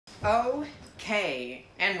Okay,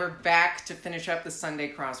 and we're back to finish up the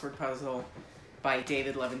Sunday crossword puzzle by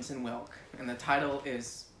David Levinson Wilk, and the title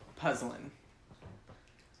is Puzzlin'.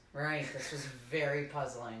 Right, this was very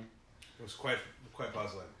puzzling. It was quite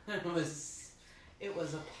puzzling. It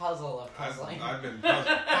was a puzzle of puzzling. I've been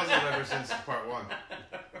puzzled ever since part one.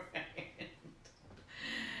 Right.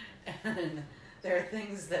 And there are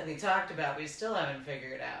things that we talked about we still haven't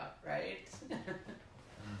figured out, right?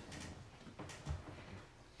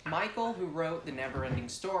 Michael, who wrote The Never-Ending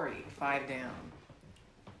Story, 5 down.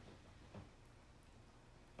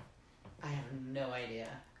 I have no idea.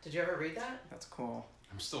 Did you ever read that? That's cool.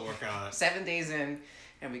 I'm still working on it. 7 days in,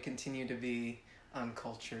 and we continue to be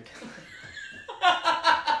uncultured.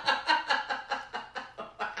 Wow.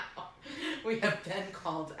 We have been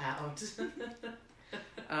called out.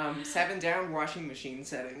 7 down, washing machine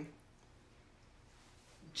setting.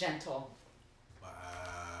 Gentle.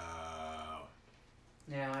 Wow.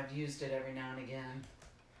 Yeah, I've used it every now and again.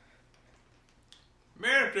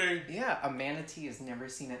 Manatee! Yeah, a manatee is never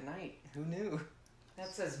seen at night. Who knew? That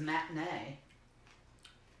says matinee.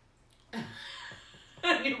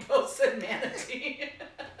 You both said manatee.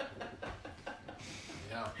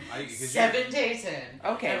 Yeah. 7 days in.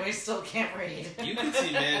 Okay. And we still can't read. You can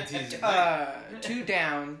see manatees at night. 2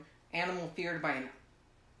 down, animal feared by an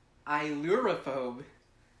ailurophobe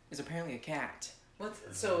is apparently a cat.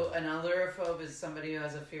 So an ailurophobe is somebody who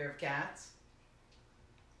has a fear of cats?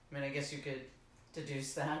 I mean, I guess you could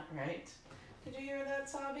deduce that, right? Did you hear that,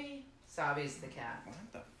 Sabi? Sabi's the cat. What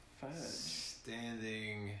the fudge?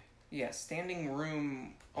 Standing... Yeah, standing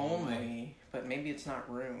room only, but maybe it's not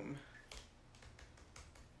room.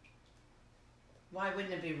 Why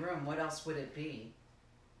wouldn't it be room? What else would it be?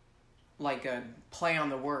 Like a play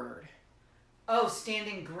on the word. Oh,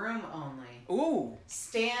 standing groom only. Ooh!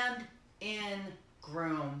 Stand in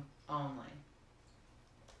groom only.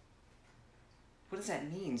 What does that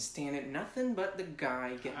mean? Stand at nothing but the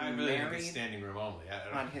guy getting I really think married it's standing room only.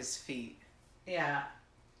 on his feet. Yeah.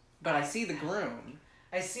 But I see the groom.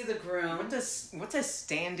 I see the groom. What's a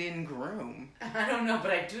stand-in groom? I don't know,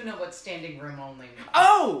 but I do know what standing room only means.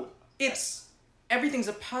 Oh! Everything's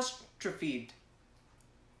apostrophed.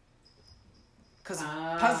 Because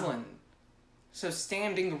puzzling. So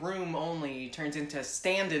standing room only turns into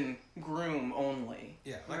standing groom only.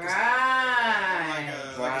 Yeah, Right.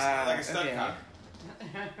 like a stud cock.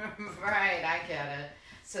 Right, I get it.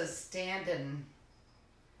 So standing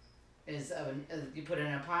is you put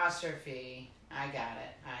an apostrophe. I got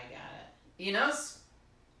it. Enos?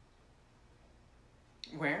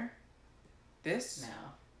 Where? This?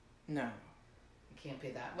 No. No. It can't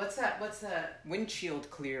be that. What's that? Windshield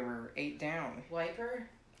clearer, 8 down. Wiper?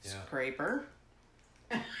 Yeah. Scraper.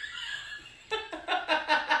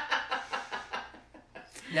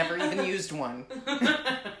 Never even used one.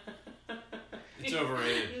 It's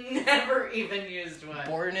overrated. Never even used one.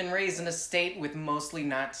 Born and raised in a state with mostly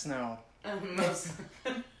not snow.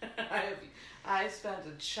 I spent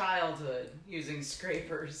a childhood using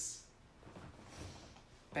scrapers.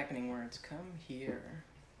 Beckoning words, come here.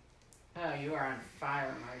 Oh, you are on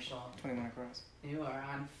fire, Marshall. 21 across. You are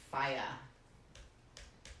on fire.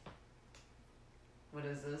 What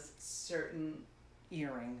is this? Certain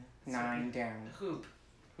Earring, 9 down. hoop.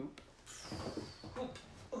 Hoop. Hoop.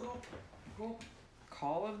 Hoop. Hoop.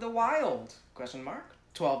 Call of the Wild, question mark.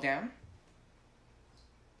 12 down.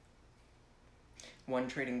 1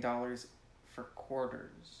 trading dollars for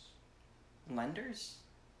quarters. Lenders?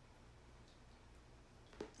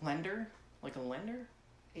 Lender? Like a lender?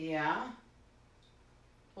 Yeah.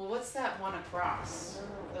 Well, what's that one across?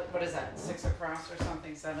 What is that? 6 across or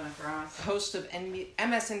something? 7 across? Host of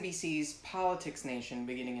MSNBC's Politics Nation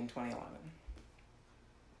beginning in 2011.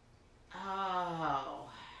 Oh.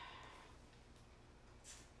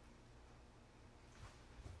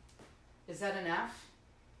 Is that an F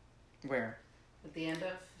Where? at the end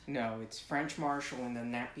of? No, it's French Marshal in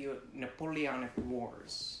the Napoleonic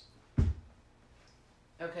Wars.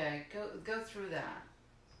 Okay, go through that.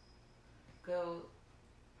 Go.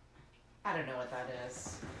 I don't know what that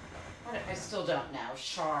is. I still don't know.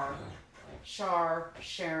 Sharon,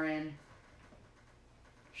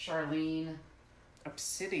 Charlene.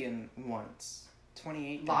 Obsidian once.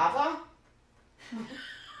 28 down. Lava?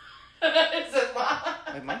 Is it lava?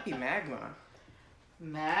 It might be magma.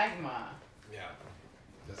 Magma. Yeah,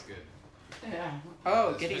 that's good. Yeah.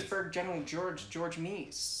 Oh, That's Gettysburg General George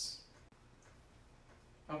Meese.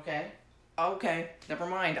 Okay. Okay, never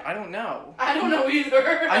mind. I don't know. I don't know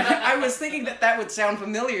either. I was thinking that would sound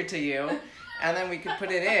familiar to you, and then we could put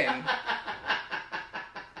it in.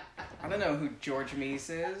 I don't know who George Meese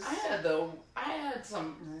is. I I had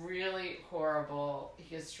some really horrible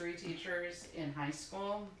history teachers in high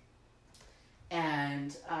school.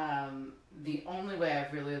 And the only way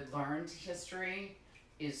I've really learned history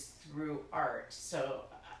is through art. So,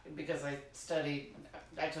 because I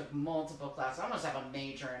took multiple classes. I almost have a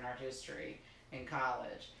major in art history in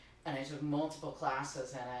college. And I took multiple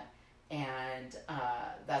classes in it. And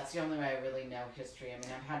that's the only way I really know history. I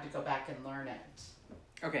mean, I've had to go back and learn it.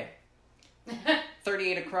 Okay.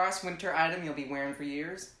 38 across, winter item you'll be wearing for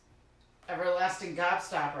years. Everlasting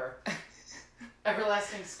gobstopper.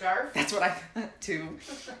 Everlasting scarf. That's what I thought too.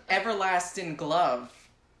 Everlasting glove.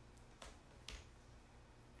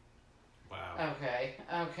 Wow.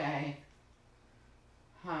 Okay.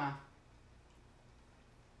 Huh.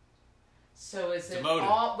 So is it Demoted.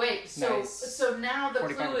 all... Wait, Nice. so now the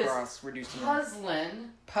 45 clue is across, reducing puzzling.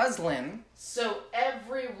 Puzzlin'. So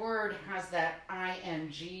every word has that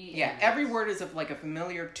ing. Yeah, every word is of like a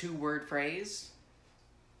familiar two-word phrase.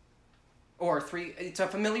 Or three. It's a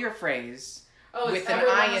familiar phrase. Oh, it's with an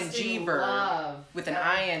everlasting ing verb. love. With an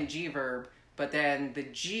ing verb, but then the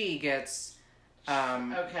G gets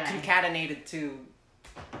Okay. concatenated to,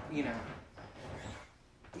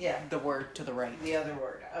 Yeah, the word to the right. the other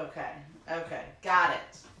word. Okay. Got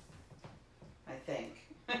it. I think.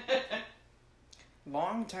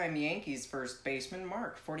 Longtime Yankees first baseman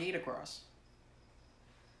Mark, 48 across.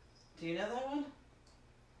 Do you know that one?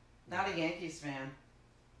 Not a Yankees fan.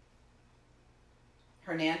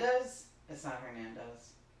 Hernandez? It's not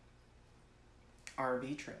Hernandez.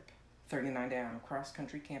 RV trip, 39 down,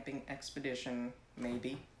 cross-country camping expedition,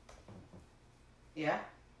 maybe. Yeah?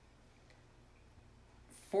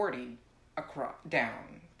 40 across,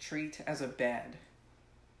 down, treat as a bed.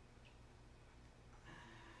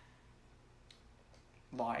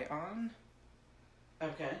 Lie on?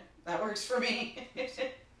 Okay. That works for me.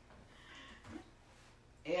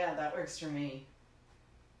 Yeah, that works for me.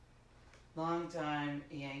 Long time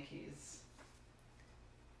Yankees.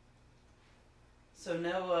 So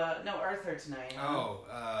no Arthur tonight. Huh?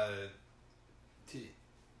 Oh,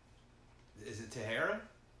 is it Tahara?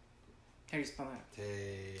 How do you spell that? No,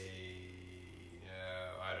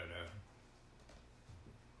 I don't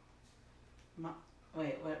know.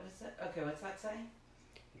 Wait, what was it? Okay, what's that say?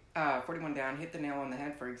 41 down, hit the nail on the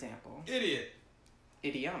head, for example. Idiot.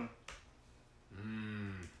 Idiom.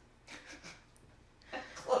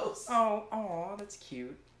 Close. Oh, that's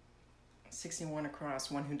cute. 61 across,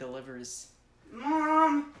 one who delivers.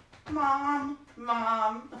 Mom.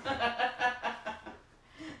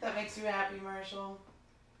 That makes you happy, Marshall.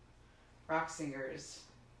 Rock singers.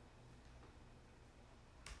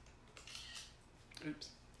 Oops.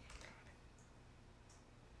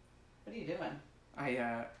 What are you doing?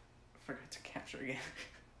 I forgot to capture again.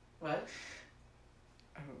 What?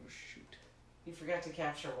 Oh, shoot. You forgot to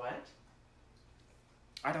capture what?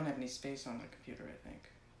 I don't have any space on the computer, I think,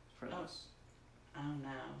 for this. Oh no.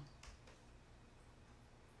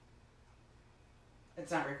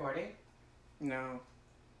 It's not recording? No.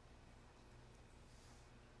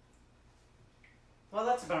 Well,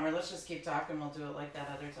 that's a bummer. Let's just keep talking. We'll do it like that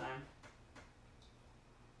other time.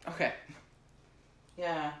 Okay.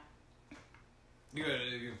 Yeah. You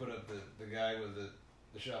put up the guy with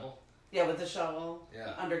the shovel? Yeah, with the shovel.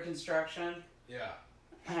 Yeah. Under construction. Yeah.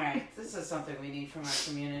 All right. This is something we need from our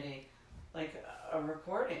community. Like a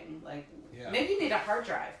recording. Like, Yeah. maybe you need a hard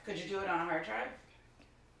drive. Could you do it on a hard drive?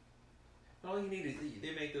 All you need is,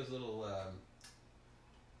 they make those little,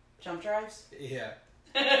 Jump drives? yeah.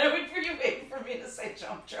 Were you waiting for me to say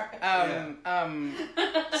jump drive?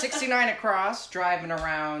 69 across, driving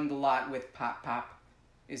around the lot with Pop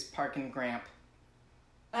is Park and Gramp.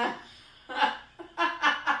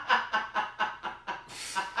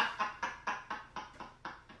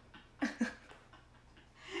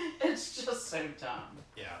 It's just so dumb.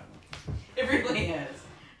 Yeah. It really is.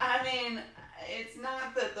 I mean, it's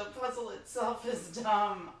not that the puzzle itself is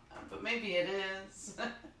dumb, but maybe it is.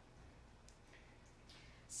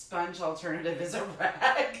 Sponge alternative is a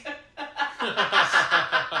rag.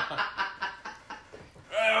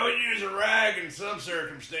 Well, we use a rag in some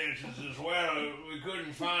circumstances as well. We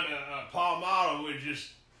couldn't find a Palmolive. We'd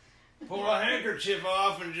just pull a handkerchief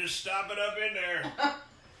off and just stop it up in there.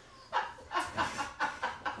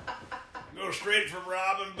 Go straight from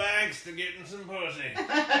robbing banks to getting some pussy.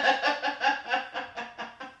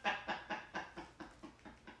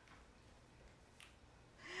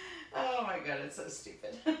 Oh my god, it's so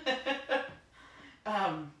stupid.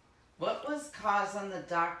 What was causing the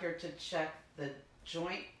doctor to check the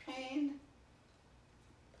joint pain?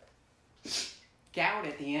 Gout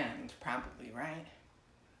at the end, probably, right?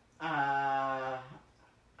 I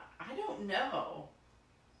don't know.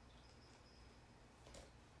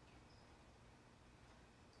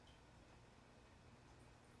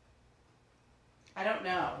 I don't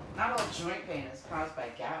know. Not all joint pain is caused by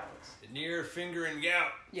gout. Near finger and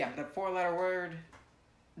gout. Yeah, the 4-letter word,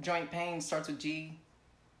 joint pain, starts with G.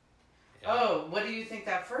 Yeah. Oh, what do you think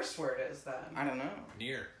that first word is then? I don't know.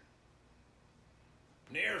 Near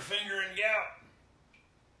finger and gout.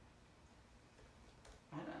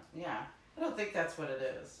 Yeah. I don't think that's what it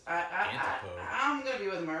is. Antipode. I'm going to be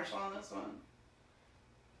with Marshall on this one.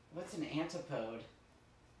 What's an antipode?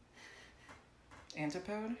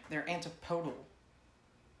 Antipode? They're antipodal.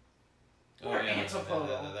 Or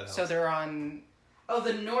antipodal. That So they're on... Oh,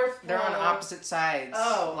 the North Pole. They're on opposite sides.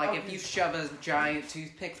 Oh, like okay. if you shove a giant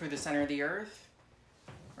toothpick through the center of the earth,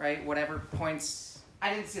 right? Whatever points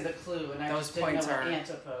I didn't see the clue, and I Those just didn't points know what are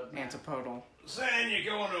antipode meant. antipodal. Saying you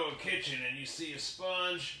go into a kitchen and you see a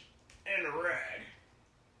sponge and a rag.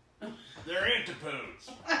 They're antipodes.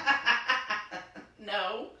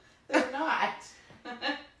 No, they're not.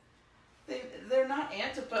 They're not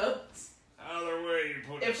antipodes. Either way, you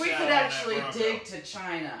put If the we salad could in that actually Bronco. dig to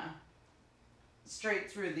China, straight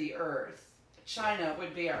through the earth, China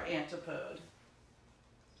would be our antipode.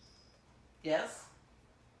 Yes?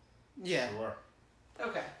 Yeah. Sure.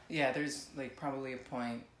 Okay. Yeah, there's like probably a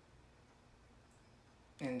point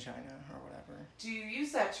in China or whatever. Do you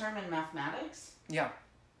use that term in mathematics? Yeah.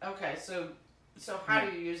 Okay, so how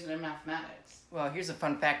do you use it in mathematics? Well, here's a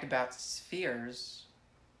fun fact about spheres,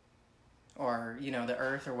 or, you know, the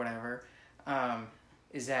Earth or whatever,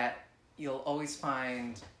 is that you can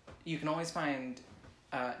always find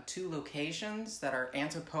two locations that are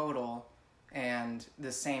antipodal and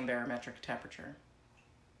the same barometric temperature.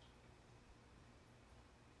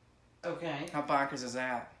 Okay. How bonkers is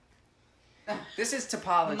that? This is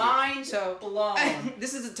topology. Mind so, blown.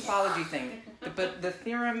 This is a topology thing. But the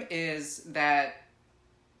theorem is that,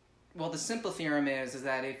 well, the simple theorem is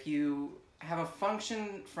that if you have a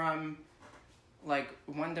function from, like,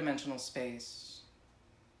 one-dimensional space,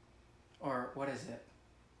 or what is it?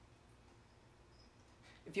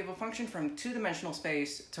 If you have a function from two-dimensional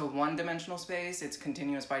space to one-dimensional space, it's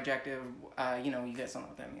continuous bijective. You know, you guys don't know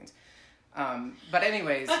what that means. But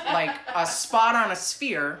anyways, like a spot on a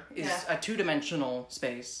sphere is a two-dimensional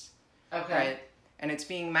space, Okay. right? And it's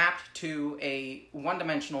being mapped to a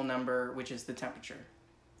one-dimensional number, which is the temperature.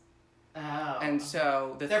 Oh. And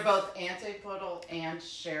so they're both antipodal and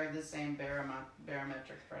share the same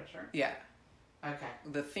barometric pressure. Yeah. Okay.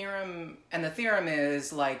 The theorem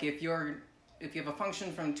is like if you have a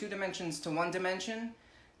function from 2 dimensions to 1 dimension,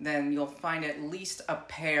 then you'll find at least a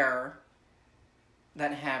pair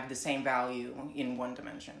that have the same value in 1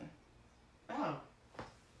 dimension. Oh.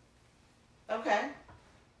 Okay.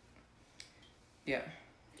 Yeah.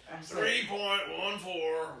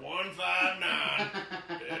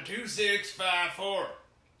 3.141592654.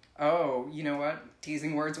 Oh, you know what?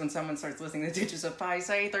 Teasing words when someone starts listening to digits of pi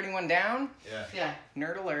say 31 down? Yeah. Yeah.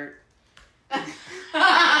 Nerd alert.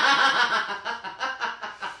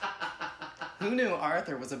 Who knew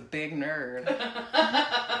Arthur was a big nerd?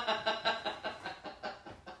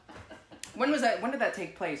 When did that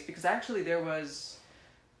take place? Because actually there was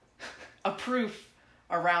a proof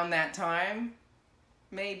around that time,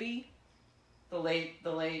 maybe. The late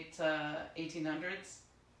 1800s.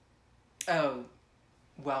 Oh,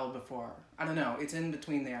 well before. I don't know. It's in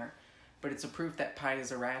between there, but it's a proof that pi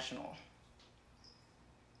is irrational.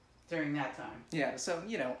 During that time. Yeah, so,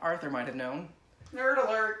 you know, Arthur might have known. Nerd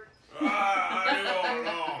alert. I don't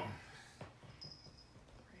know.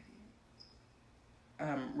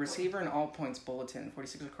 Receiver and all points bulletin,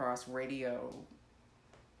 46 across, radio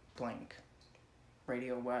blank.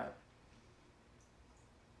 Radio what?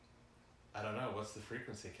 I don't know. What's the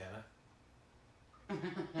frequency, Kenna?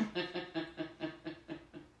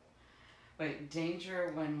 Wait, danger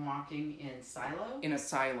when walking in silo? In a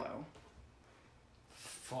silo.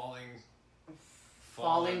 Falling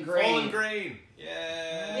Falling grain. Falling grain.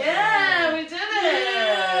 Yeah. Yeah, we did it!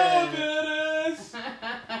 Yeah, did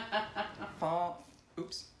Fall.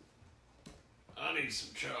 Oops. I need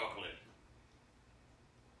some chocolate.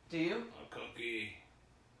 Do you? A cookie.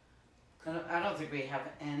 I don't think we have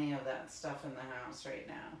any of that stuff in the house right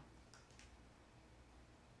now.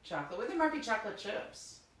 Chocolate. Well, there might be chocolate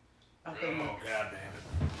chips up Oh, God damn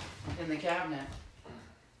it. in the cabinet.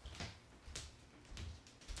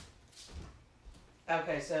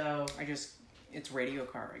 Okay, so It's radio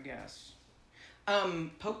car, I guess.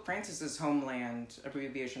 Pope Francis's homeland,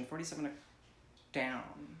 abbreviation, 47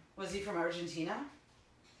 down. was he from Argentina?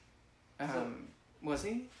 Was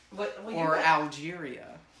he? What? Or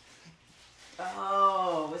Algeria.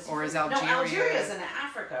 Oh, was he Or from, is Algeria... No, Algeria's in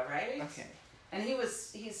Africa, right? Okay. And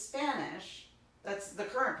he's Spanish. That's the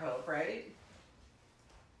current pope, right?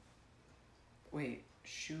 Wait,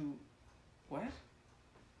 shoot. What?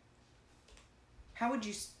 How would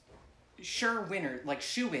you... Sure winner, like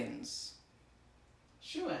shoe-ins.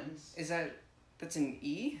 Shoe-ins. Is that... That's an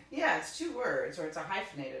E? Yeah, it's 2 words, or it's a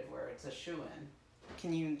hyphenated word. It's a shoe-in.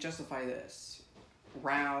 Can you justify this?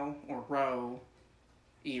 Row or row,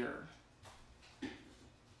 ear.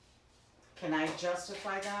 Can I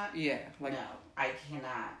justify that? Yeah, like... No, I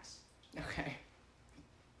cannot. Okay.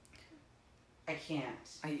 I can't.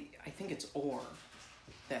 I think it's or,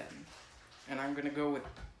 then. And I'm gonna go with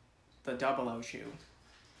the double O shoe.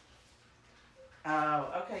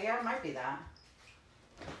 Oh, okay, yeah, it might be that.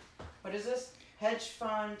 What is this? Hedge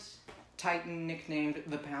fund. Titan nicknamed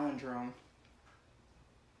the palindrome.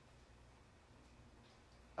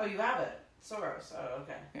 Oh, you have it. Soros. Oh,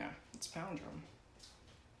 okay. Yeah, it's palindrome.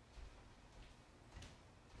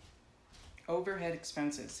 Overhead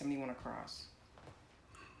expenses, 71 across.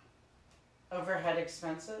 Overhead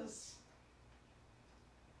expenses.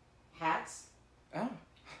 Hats. Oh.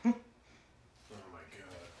 Oh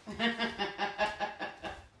my god.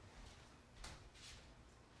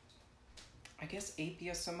 I guess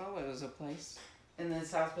Apia Samoa is a place. In the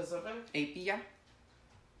South Pacific? Apia?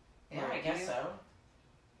 Yeah, Or I guess Apia? so.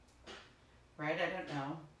 Right? I don't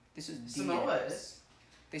know. This is DMs. Samoas.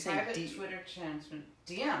 They say Private Twitter transmit.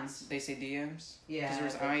 DMs. They say DMs? Yeah. Because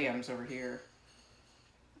there's they- IMs over here.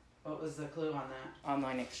 What was the clue on that?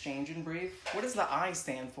 Online exchange and brief. What does the I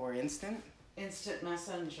stand for? Instant? Instant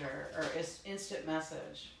messenger or instant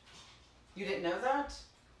message. You didn't know that?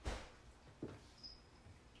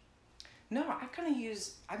 No, I've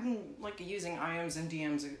been like using IMs and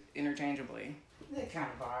DMs interchangeably. They kind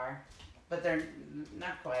of are, but they're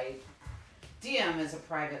not quite. DM is a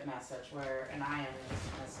private message where an IM is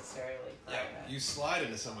necessarily Yeah, private. you slide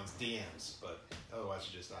into someone's DMs, but otherwise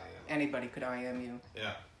you just IM. Anybody could IM you.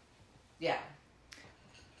 Yeah. Yeah.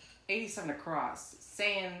 87 across,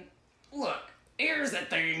 saying, look, here's the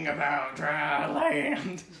thing about dry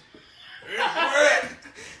land. It's wet.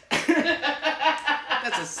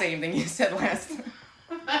 That's the same thing you said last time.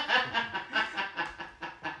 I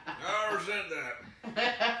resent that.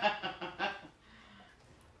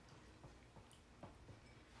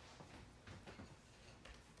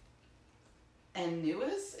 And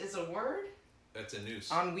newest is a word? That's a noose.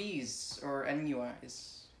 Ennuis, or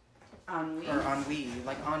ennuis. Ennui. Or ennui.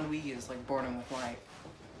 Like ennui is like boredom with life.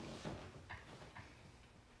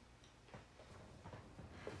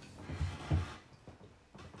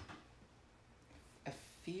 A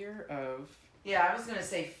fear of... Yeah, I was going to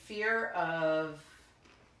say fear of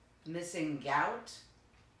missing gout.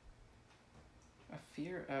 A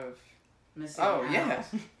fear of... Missing Oh, out. yeah.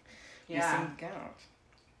 Yeah, Missing out.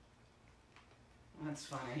 that's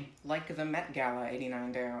funny. Like the Met Gala,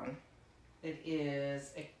 89 down. It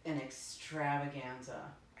is an extravaganza.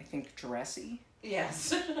 I think dressy.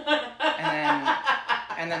 Yes.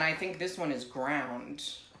 And then I think this one is ground.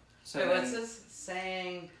 So Wait, then, what's this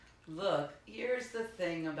saying? Look, here's the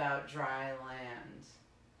thing about dry land.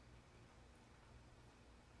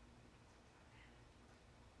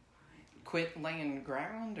 quit laying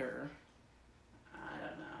ground, or? I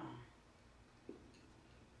don't know.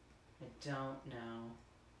 I don't know.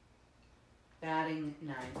 Batting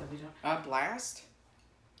ninth. We don't. Blast?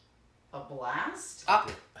 A blast? Up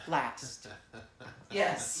last.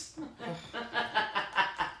 Yes. A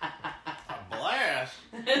blast?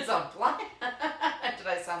 It's a blast. Did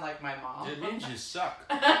I sound like my mom? It means you suck.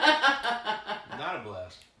 Not a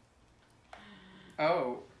blast.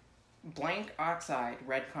 Oh, blank oxide,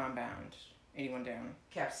 red compound. 81 down.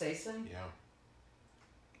 Capsaicin? Yeah.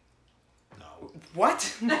 No.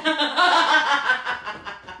 What?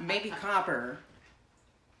 Maybe copper.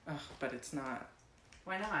 Ugh, but it's not.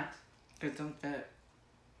 Why not? It don't fit.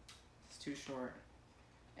 It's too short.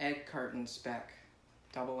 Egg carton spec.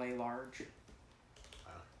 AA large.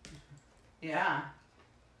 Yeah.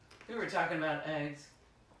 We were talking about eggs.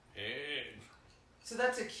 Eggs. So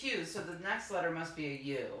that's a Q, so the next letter must be a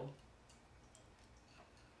U.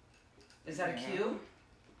 Is that a Q?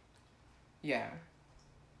 Yeah.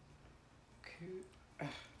 Ugh.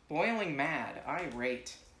 Boiling mad.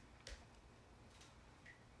 Irate.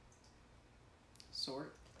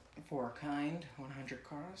 Sort. For kind. 100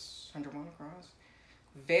 across. 101 across.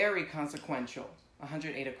 Very consequential.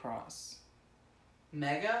 108 across.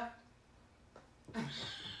 Mega?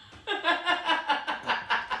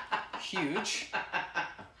 Huge.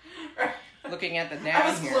 Looking at the I noun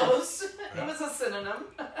was here. close. It was a synonym.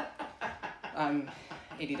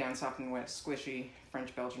 80 down, soft and wet, squishy.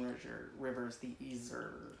 French Belgian rivers, the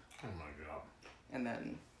Easer. Oh my god. And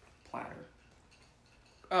then platter.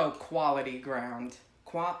 Oh, quality ground.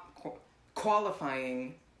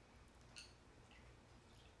 Qualifying.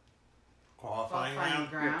 Qualifying round?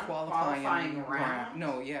 You're qualifying round?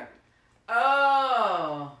 No, yeah.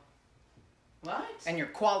 Oh. What? And you're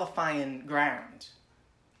qualifying ground.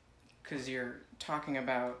 Because you're talking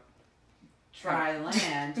about... Try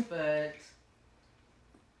land, but...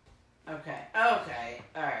 Okay. Alright.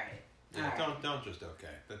 Yeah, don't just okay.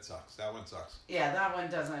 That sucks. That one sucks. Yeah, that one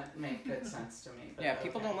doesn't make good sense to me. But Yeah,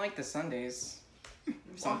 people don't like the Sundays.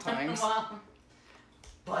 Sometimes. Well,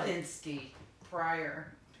 Budinsky.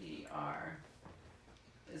 Prior. P-R.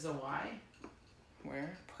 Is a Y?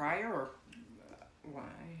 Where? Prior or Y?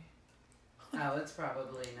 Oh, it's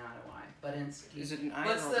probably not a Y. Budinsky. Is it an I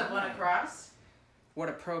What's or the a one Y? across? What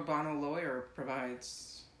a pro bono lawyer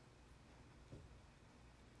provides.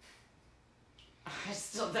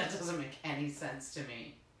 That doesn't make any sense to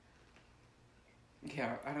me.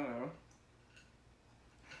 Yeah, I don't know.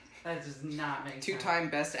 That does not make sense. Two-time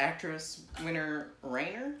Best Actress winner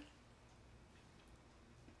Rainer?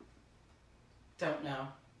 Don't know.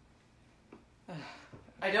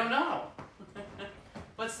 I don't know.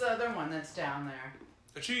 What's the other one that's down there?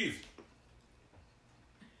 Achieve.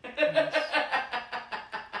 You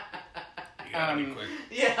gotta be quick.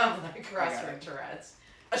 Yeah, I'm like crossword Tourette's.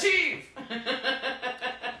 Achieve!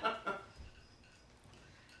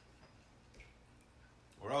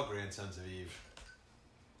 We're all grandsons of Eve.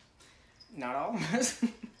 Not all of us.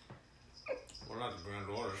 We're not the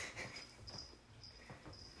granddaughters.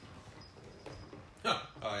 Oh,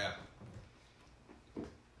 yeah.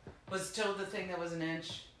 Was toe the thing that was an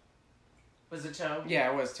inch? Was it toe?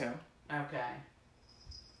 Yeah, it was too. Okay.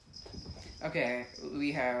 Okay,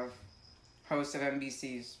 we have host of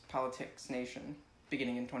NBC's Politics Nation,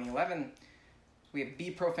 beginning in 2011. We have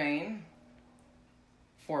Be Profane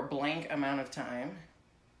for blank amount of time.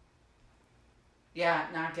 Yeah,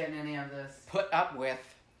 not getting any of this. Put up with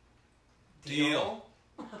Deal.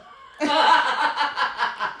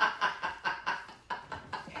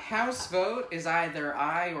 House vote is either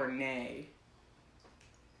aye or nay.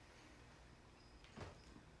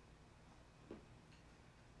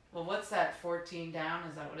 Well, what's that, 14 down?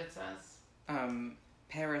 Is that what it says?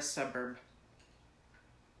 Paris suburb.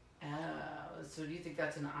 Oh, so do you think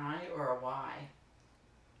that's an I or a Y?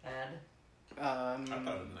 Ed? I thought it was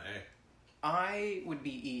an A. I would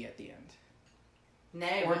be E at the end.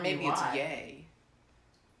 Nay Or would maybe be it's Y. yay.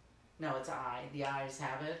 No, it's I. The I's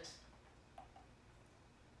have it.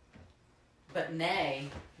 But nay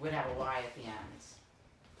would have a Y at the end.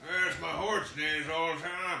 That's my horse days all the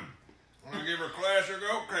time. When I give her classic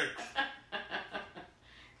oat cakes.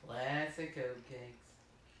 Classic oatcakes.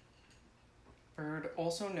 Bird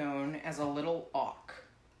also known as a little auk.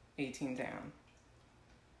 18 down.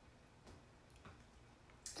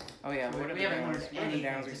 Oh yeah, what are We the haven't downs? learned What are the anything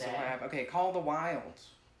downs we still today. have? Okay, Call the Wild.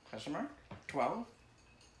 Question mark? 12?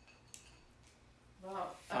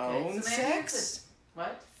 Well, Phone okay, so maybe sex? it's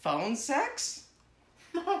what? Phone sex?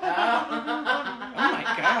 Oh. Oh my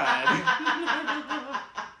god.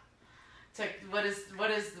 What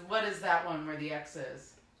is that one where the X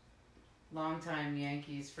is? Longtime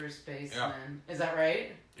Yankees first baseman. Yeah. Is that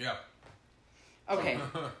right? Yeah. Okay.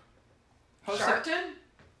 Host of- Sharpton?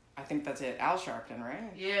 I think that's it. Al Sharpton,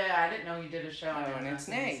 right? Yeah, I didn't know you did a show on Oh, and it's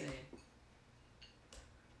MSNBC. nay.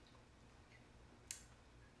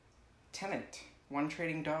 Tenant. One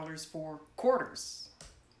trading dollars for quarters.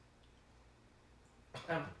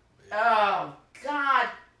 Oh, god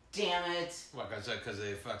damn it. What, because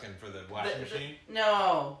they fucking for the washing machine?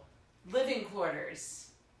 No. Living quarters.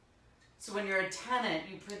 So when you're a tenant,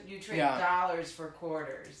 you trade dollars for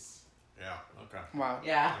quarters. Yeah, okay. Wow.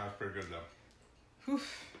 Yeah. That's pretty good, though.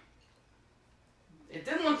 Oof. It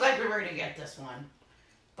didn't look like we were going to get this one.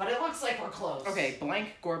 But it looks like we're close. Okay, Blank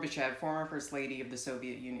Gorbachev, former First Lady of the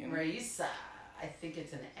Soviet Union. Raisa. I think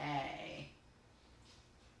it's an A.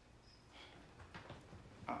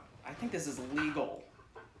 I think this is legal.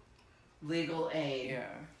 Legal aid. Yeah.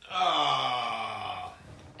 Ah.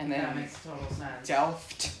 And That then makes total sense.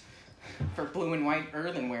 Delft for blue and white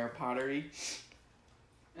earthenware pottery.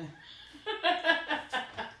 You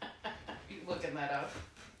looking that up?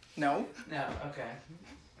 No, No, okay.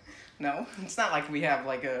 no. It's not like we have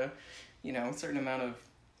like a, certain amount of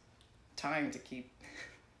time to keep.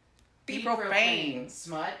 Be profane.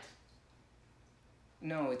 Smut.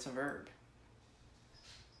 No, it's a verb.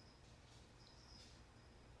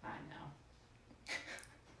 I know.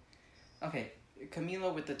 Okay,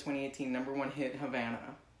 Camilo with the 2018 #1 hit Havana.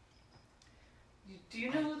 Do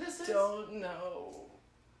you know who this is? Don't know.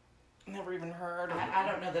 Never even heard of I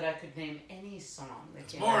don't know that I could name any song that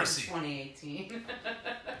came out in Morrissey. 2018.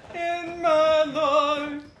 In my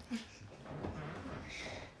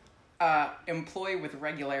life. Employ with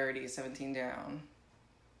regularity, 17 down.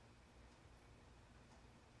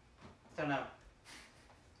 Don't know.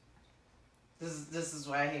 This is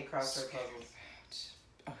why I hate crossword puzzles.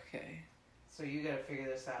 Okay. So you gotta figure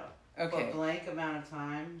this out. Okay. What blank amount of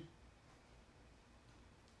time?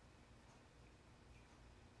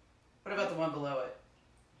 What about the one below it?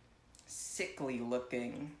 Sickly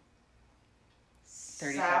looking.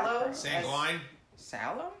 35 Sallow? across. Sanguine?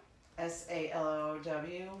 Sallow?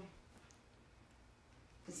 SALOW.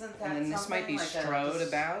 Isn't that And then this might be something like strode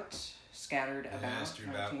about, scattered Yeah, about, strewed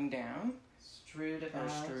about. marching down, Strewed or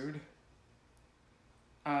about. strewed.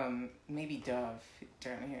 Maybe dove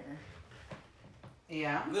down here.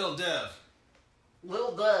 Yeah. Little Dove.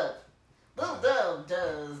 Little Dove. Little Dove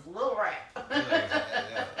does little rap.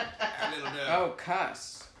 Little Dove. Oh,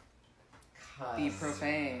 cuss. Cuss. Be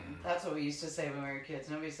profane. That's what we used to say when we were kids.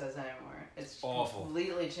 Nobody says that anymore. It's Awful.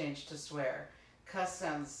 completely changed to swear. Cuss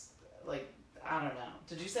sounds like, I don't know.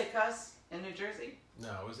 Did you say cuss in New Jersey?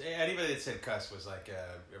 No, it was anybody that said cuss was like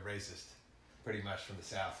a racist, pretty much from the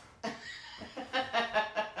South.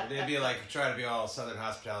 They'd be like try to be all Southern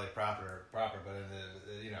hospitality proper, but in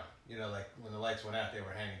the you know, like when the lights went out, they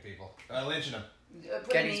were hanging people, lynching them.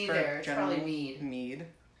 Put an E there. It's General probably mead. Mead.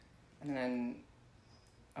 And then,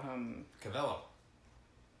 Cavello.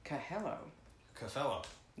 Cahello. Cafello.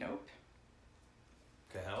 Nope.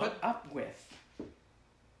 Cahello? Put up with.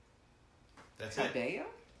 That's it. Cabello?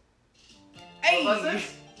 What was it?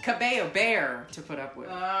 Cabello, bear, to put up with.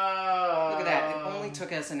 Oh. Look at that. It only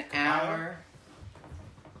took us an hour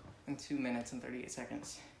and 2 minutes and 38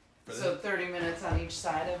 seconds. So 30 minutes on each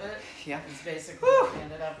side of it Yep. is basically what we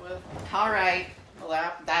ended up with. All right.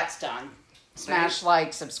 Well, that's done. Smash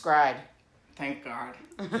like, subscribe. Thank God.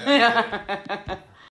 Yeah.